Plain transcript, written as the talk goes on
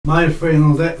My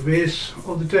final race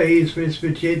of the day is race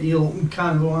 38, the Open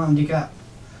Carnival Handicap.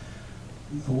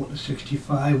 0 to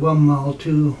 65, 1 mile,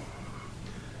 2,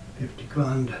 50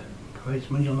 grand.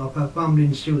 Prize money on offer.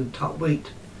 Family still the top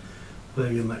weight.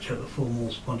 Very much at the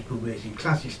foremost Pontical Racing.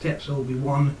 Classic Steps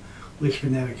Obi-Wan,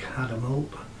 Whispering Eric Adam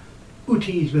Hope.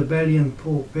 Uti's Rebellion,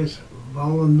 Porpoise,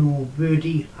 Volano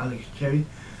Verdi, Alex Cherry,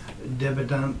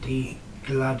 Debadanti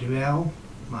Gladiel,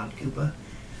 Matt Cooper.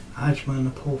 Ashman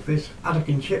Porpoise,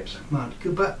 Attica Chips, Matt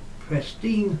Cooper,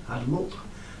 Pristine, Adam Hope,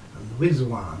 and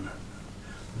Wizwan.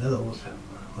 They're all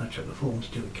much at the form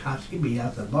still casket, but he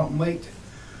has the bottom weight.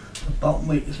 The bottom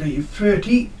weight is rated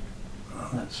 30,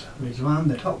 that's Rizwan.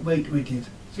 The top weight is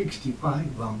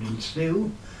 65, Rumbling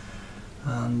Still,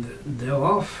 and they're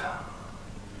off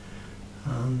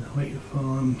and waiting for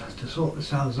them to sort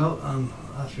themselves out. And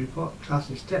as we report,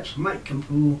 Classic Steps might come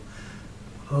through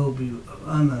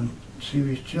Obi-Wan and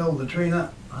Series Joe, the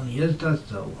trainer, and he does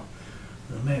so.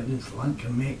 The Americans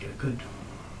can make a good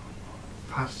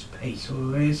fast pace of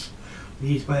the race.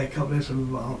 Leads by a couple of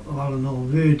Volano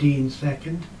Verdi in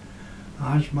second.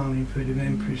 Archman in third,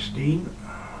 then Pristine.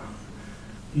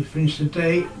 He finished the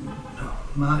day.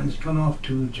 Martin's gone off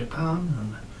to Japan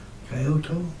and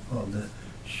Kyoto for the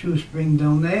shoestring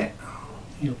down there.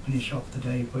 He'll finish off the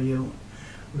day for you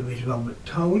with his Robert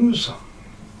Tones.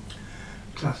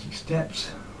 Classic Steps.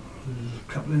 There's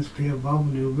a couple of clear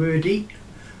Volano Verdi.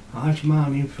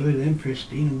 Archman in third, then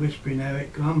Pristine, Whispering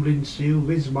Eric, Grumbling Seal,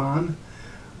 Rizwan.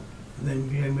 Then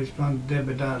behind Rizwan,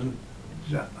 Debadan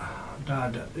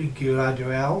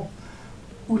Gladiel,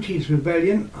 Uti's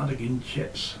Rebellion, Attica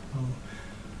Chips.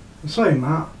 Sorry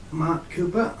Matt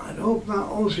Cooper, I hope that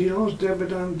also yours,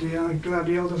 Debadan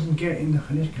Gladiel, doesn't get in the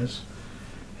finish, because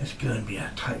it's going to be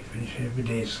a tight finish every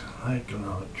day, so I got a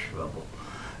lot of trouble.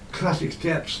 Classic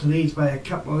Steps leads by a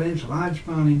couple of lengths,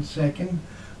 Archman in second,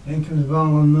 then comes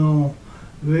Volano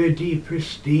Verdi,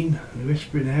 Pristine,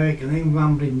 Whispering Eric, and then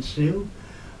Rumbling Seal.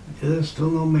 There's still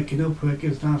no making up for it,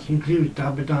 because that includes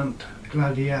Dabadant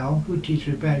Gladiel, Uti's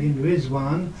Rebellion,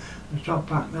 Rizwan, has dropped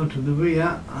back now to the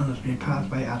rear and has been passed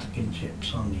by Attica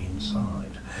Chips on the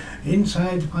inside.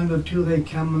 Inside the final two, they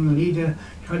come on the leader,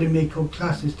 trying to make up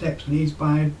Classic Steps, leads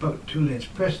by about 2 lengths.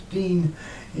 Pristine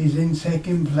is in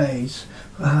second place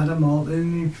for Adam Hope,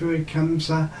 then in third comes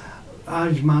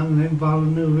Ajman, and then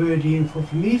Volano Verdi in fourth.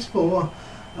 From these four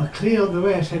are clear of the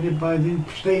rest, headed by the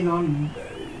staying on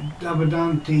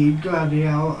Dabadanti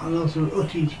Gladiel and also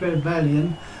Uti's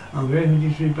Rebellion, and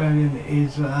Uti's Rebellion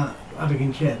is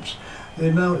Attica Chips.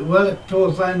 They're now well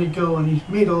towards the line to go, and he's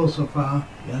made all so far,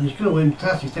 and he's going to win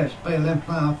Classic Steps by a length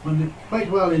and a half, and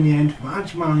quite well in the end.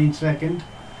 Archman in second.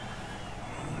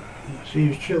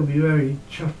 So she'll be very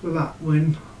chuffed with that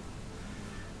win.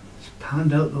 It's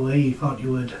panned out the way he thought he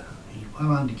would. He's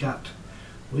well handicapped.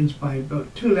 Wins by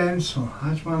about 2 lengths, so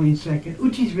Archman in second.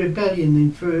 Uti's Rebellion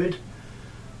in third.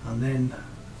 And then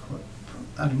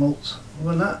Adam Holtz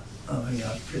won that. Oh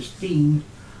yeah, Pristine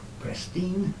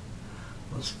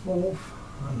was fourth,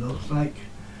 and looks like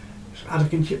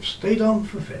Attica Chips stayed on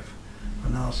for fifth.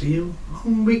 And I'll see you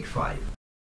on week 5.